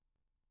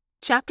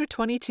Chapter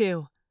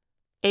 22.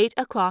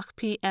 8:00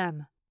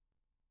 p.m.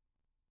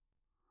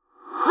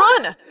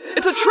 Run!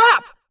 It's a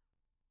trap!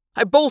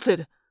 I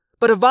bolted,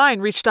 but a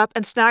vine reached up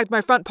and snagged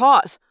my front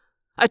paws.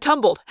 I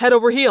tumbled, head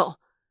over heel.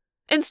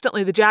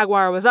 Instantly the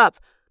jaguar was up,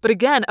 but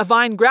again a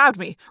vine grabbed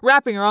me,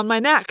 wrapping around my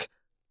neck.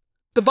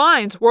 The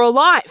vines were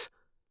alive!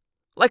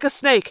 Like a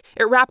snake,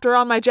 it wrapped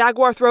around my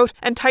jaguar throat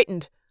and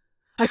tightened.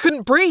 I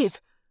couldn't breathe.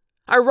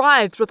 I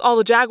writhed with all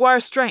the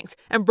jaguar's strength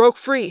and broke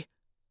free.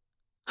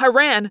 I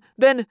ran,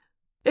 then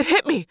it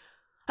hit me.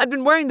 I'd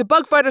been wearing the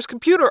bug fighter's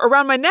computer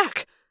around my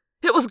neck.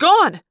 It was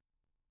gone.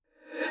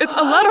 It's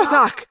a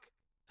letterthak,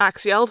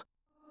 Axe yelled.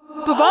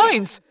 The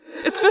vines!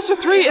 It's Visser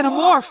 3 in a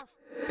morph.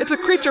 It's a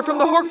creature from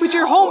the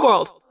Hork-Bajir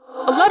homeworld.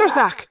 A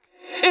letterthak.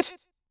 It...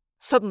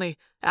 Suddenly,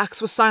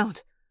 Axe was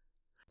silent.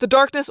 The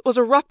darkness was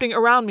erupting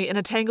around me in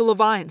a tangle of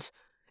vines.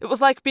 It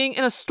was like being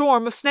in a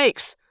storm of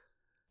snakes.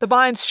 The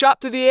vines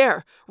shot through the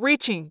air,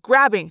 reaching,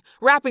 grabbing,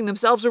 wrapping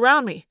themselves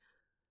around me.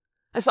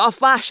 I saw a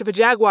flash of a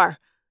jaguar,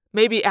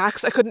 maybe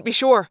Axe, I couldn't be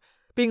sure,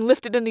 being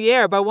lifted in the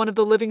air by one of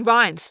the living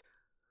vines.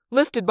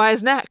 Lifted by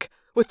his neck,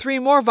 with 3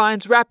 more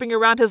vines wrapping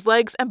around his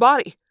legs and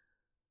body.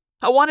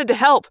 I wanted to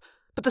help,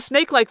 but the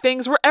snake-like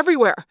things were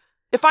everywhere.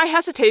 If I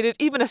hesitated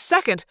even a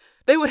second,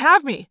 they would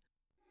have me.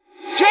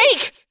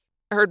 Jake!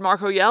 I heard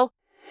Marco yell.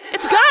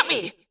 It's got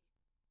me!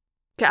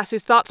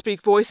 Cassie's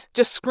ThoughtSpeak voice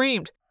just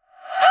screamed.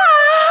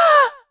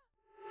 Ah!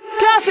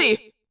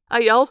 Cassie! I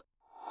yelled.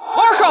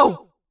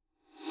 Marco!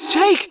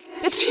 Jake,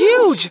 it's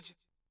huge!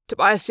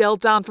 Tobias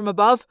yelled down from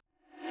above.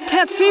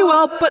 Can't see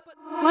well, but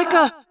like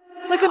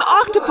an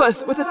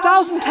octopus with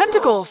 1,000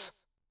 tentacles.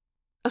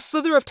 A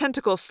slither of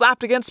tentacles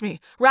slapped against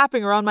me,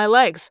 wrapping around my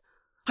legs.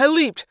 I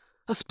leaped,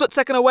 a split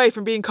second away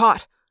from being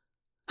caught.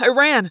 I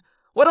ran.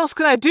 What else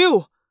could I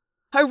do?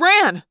 I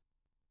ran.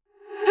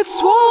 It's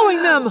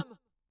swallowing them!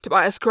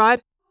 Tobias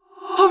cried.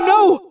 Oh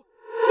no!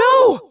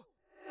 No!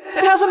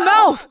 It has a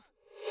mouth!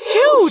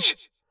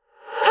 Huge!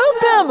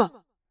 Help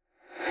them!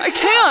 I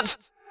can't!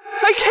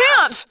 I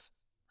can't!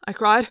 I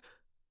cried.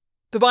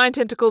 The vine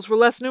tentacles were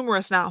less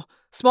numerous now,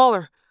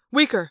 smaller,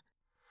 weaker.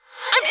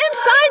 I'm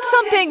inside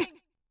something!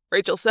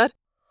 Rachel said.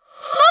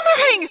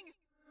 Smothering!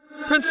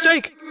 Prince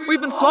Jake,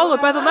 we've been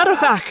swallowed by the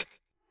letterthak.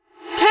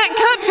 Can't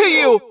get to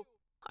you!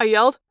 I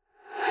yelled.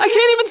 I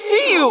can't even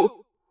see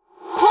you!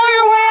 Claw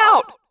your way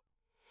out!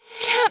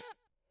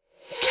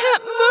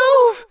 Can't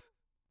move!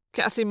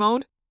 Cassie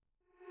moaned.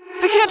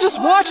 I can't just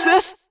watch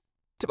this!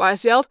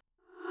 Tobias yelled.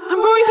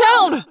 I'm going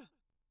down!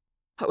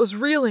 I was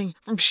reeling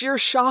from sheer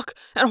shock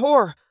and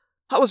horror.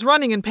 I was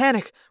running in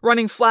panic,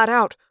 running flat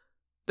out.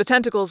 The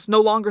tentacles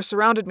no longer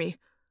surrounded me.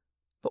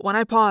 But when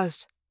I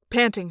paused,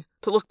 panting,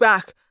 to look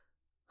back,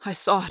 I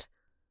saw it.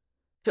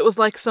 It was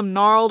like some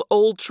gnarled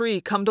old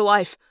tree come to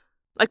life,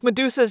 like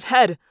Medusa's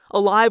head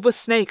alive with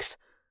snakes.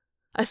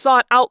 I saw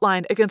it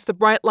outlined against the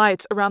bright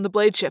lights around the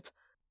blade ship.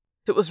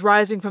 It was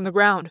rising from the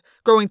ground,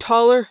 growing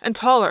taller and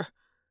taller.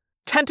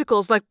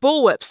 Tentacles like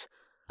bullwhips,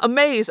 a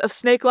maze of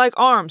snake-like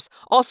arms,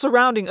 all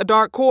surrounding a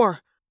dark core.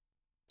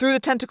 Through the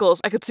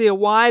tentacles, I could see a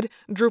wide,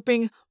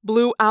 drooping,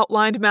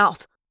 blue-outlined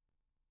mouth.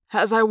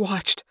 As I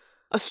watched,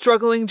 a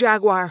struggling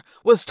jaguar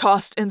was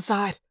tossed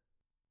inside.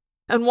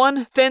 And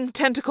one thin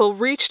tentacle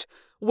reached,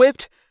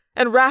 whipped,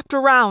 and wrapped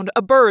around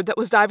a bird that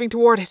was diving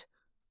toward it.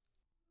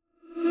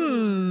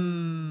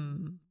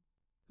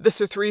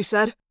 Visser 3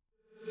 said.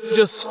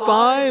 Just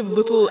 5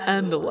 little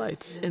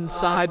Andalites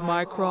inside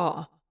my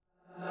craw.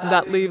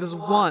 That leaves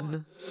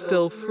 1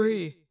 still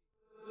free.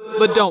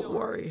 But don't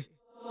worry.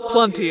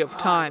 Plenty of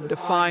time to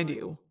find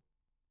you.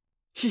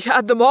 He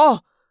had them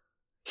all!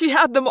 He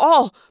had them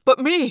all, but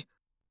me!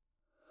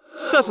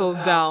 Settle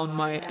down,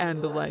 my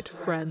Andalite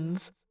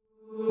friends.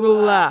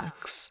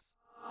 Relax.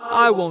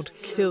 I won't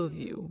kill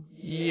you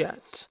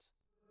yet.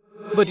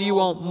 But you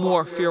won't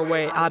morph your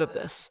way out of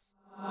this.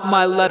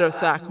 My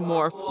letterthak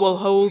morph will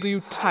hold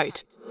you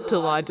tight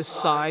till I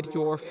decide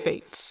your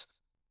fates.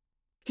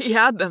 He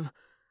had them.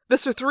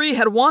 Visser 3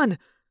 had won.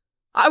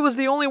 I was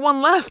the only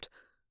one left.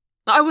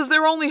 I was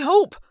their only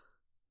hope.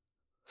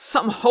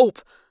 Some hope,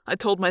 I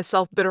told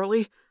myself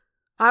bitterly.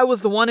 I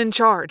was the one in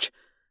charge,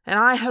 and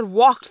I had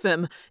walked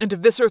them into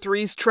Visser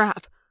 3's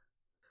trap.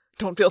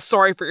 Don't feel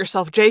sorry for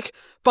yourself, Jake.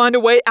 Find a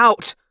way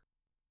out.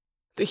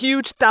 The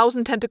huge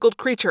 1,000-tentacled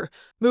creature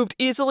moved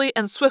easily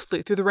and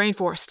swiftly through the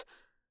rainforest.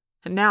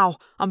 And now,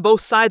 on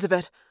both sides of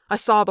it, I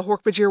saw the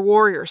Hork-Bajir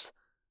warriors.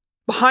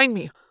 Behind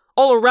me,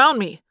 all around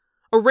me,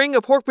 a ring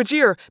of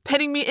Hork-Bajir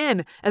penning me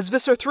in as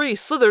Visser 3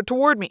 slithered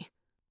toward me.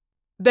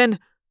 Then,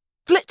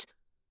 flit!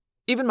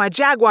 Even my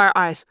jaguar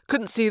eyes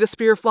couldn't see the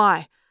spear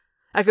fly.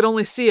 I could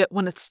only see it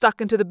when it stuck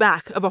into the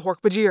back of a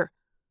Hork-Bajir.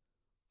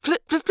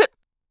 Flit, flit, flit!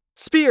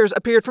 Spears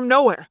appeared from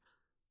nowhere.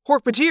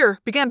 Hork-Bajir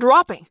began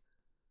dropping.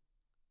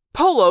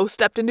 Polo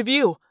stepped into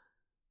view.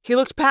 He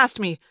looked past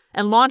me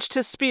and launched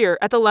his spear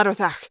at the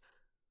letterthak.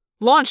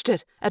 Launched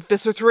it at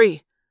Visser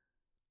 3.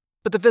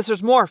 But the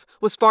Visser's morph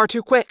was far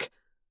too quick.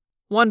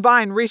 One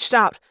vine reached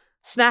out,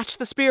 snatched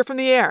the spear from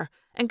the air,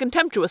 and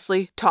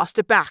contemptuously tossed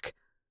it back.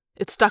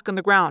 It stuck in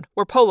the ground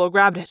where Polo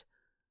grabbed it.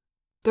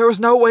 There was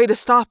no way to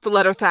stop the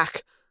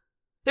leatherthack.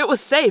 It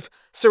was safe,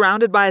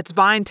 surrounded by its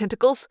vine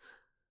tentacles.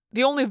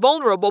 The only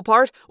vulnerable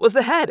part was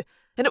the head,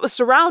 and it was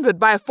surrounded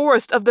by a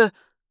forest of the...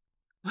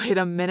 Wait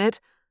a minute.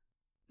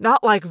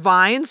 Not like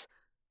vines.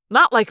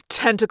 Not like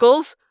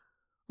tentacles.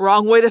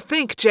 Wrong way to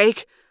think,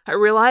 Jake, I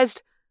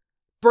realized.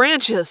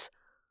 Branches.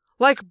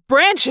 Like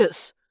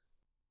branches.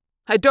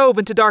 I dove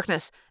into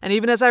darkness, and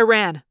even as I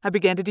ran, I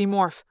began to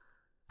demorph.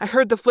 I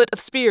heard the flit of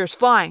spears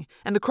flying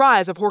and the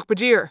cries of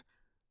Hork-Bajir,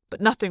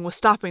 but nothing was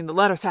stopping the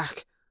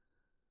leatherthack.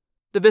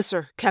 The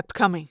viscera kept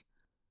coming.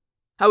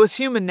 I was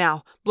human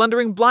now,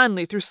 blundering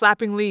blindly through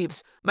slapping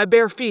leaves, my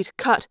bare feet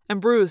cut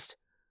and bruised.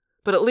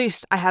 But at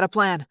least I had a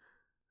plan.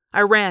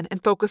 I ran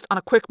and focused on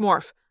a quick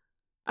morph.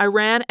 I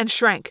ran and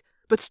shrank,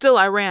 but still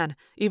I ran,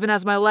 even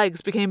as my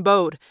legs became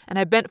bowed and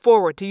I bent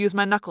forward to use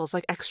my knuckles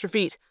like extra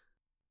feet.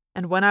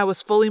 And when I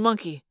was fully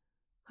monkey,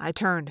 I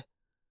turned.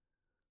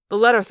 The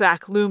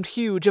leatherthack loomed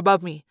huge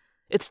above me.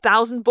 Its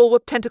 1,000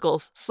 bullwhip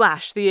tentacles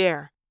slashed the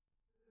air.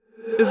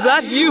 "Is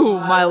that you,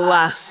 my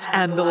last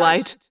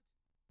Andalite?"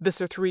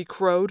 Viscera 3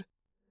 crowed.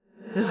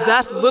 "Is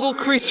that little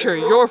creature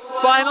your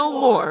final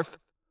morph?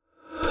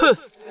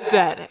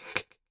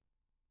 Pathetic."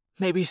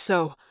 Maybe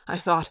so, I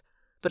thought,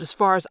 but as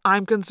far as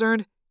I'm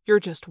concerned, you're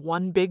just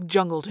one big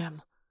jungle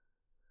gym.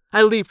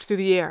 I leaped through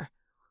the air,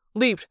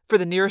 leaped for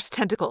the nearest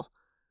tentacle.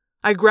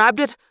 I grabbed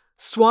it,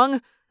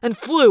 swung, and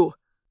flew.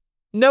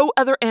 No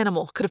other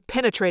animal could have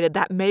penetrated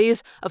that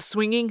maze of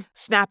swinging,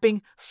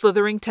 snapping,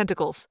 slithering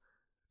tentacles.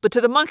 But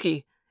to the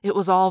monkey, it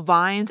was all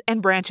vines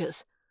and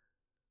branches.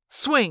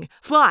 Swing,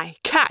 fly,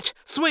 catch,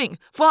 swing,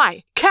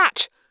 fly,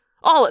 catch!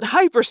 All at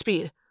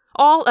hyperspeed,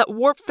 all at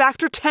warp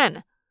factor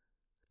 10.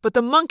 But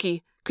the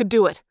monkey could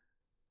do it.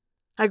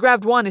 I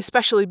grabbed one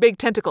especially big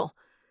tentacle.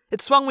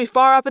 It swung me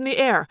far up in the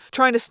air,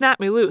 trying to snap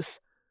me loose.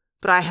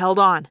 But I held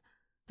on.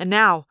 And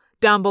now,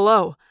 down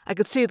below, I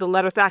could see the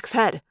leatherthack's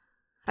head.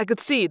 I could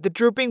see the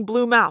drooping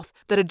blue mouth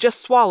that had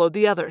just swallowed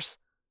the others.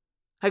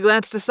 I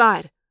glanced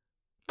aside.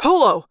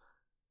 Polo!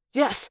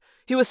 Yes,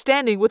 he was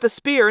standing with a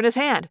spear in his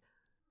hand.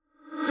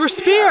 "Your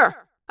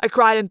spear!" I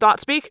cried in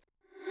thought-speak.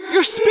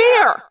 "Your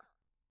spear!"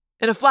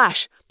 In a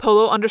flash,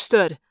 Polo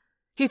understood.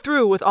 He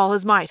threw with all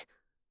his might.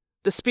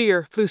 The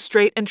spear flew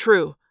straight and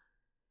true.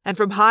 And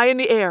from high in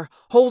the air,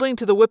 holding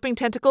to the whipping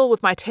tentacle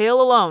with my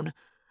tail alone,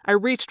 I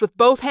reached with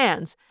both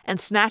hands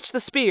and snatched the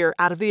spear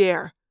out of the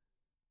air.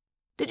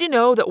 Did you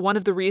know that one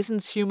of the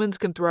reasons humans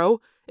can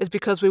throw is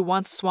because we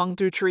once swung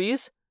through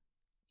trees?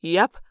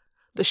 Yep,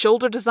 the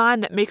shoulder design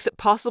that makes it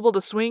possible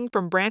to swing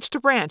from branch to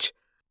branch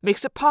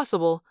makes it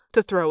possible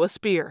to throw a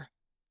spear.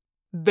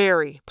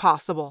 Very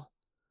possible.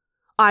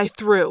 I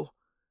threw.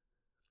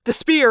 The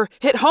spear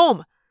hit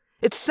home.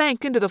 It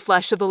sank into the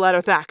flesh of the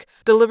leatherthack,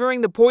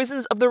 delivering the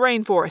poisons of the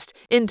rainforest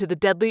into the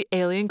deadly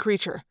alien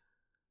creature.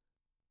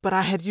 But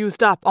I had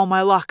used up all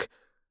my luck.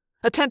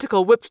 A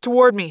tentacle whipped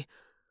toward me.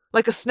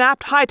 Like a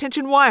snapped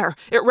high-tension wire,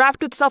 it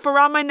wrapped itself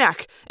around my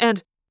neck,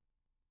 and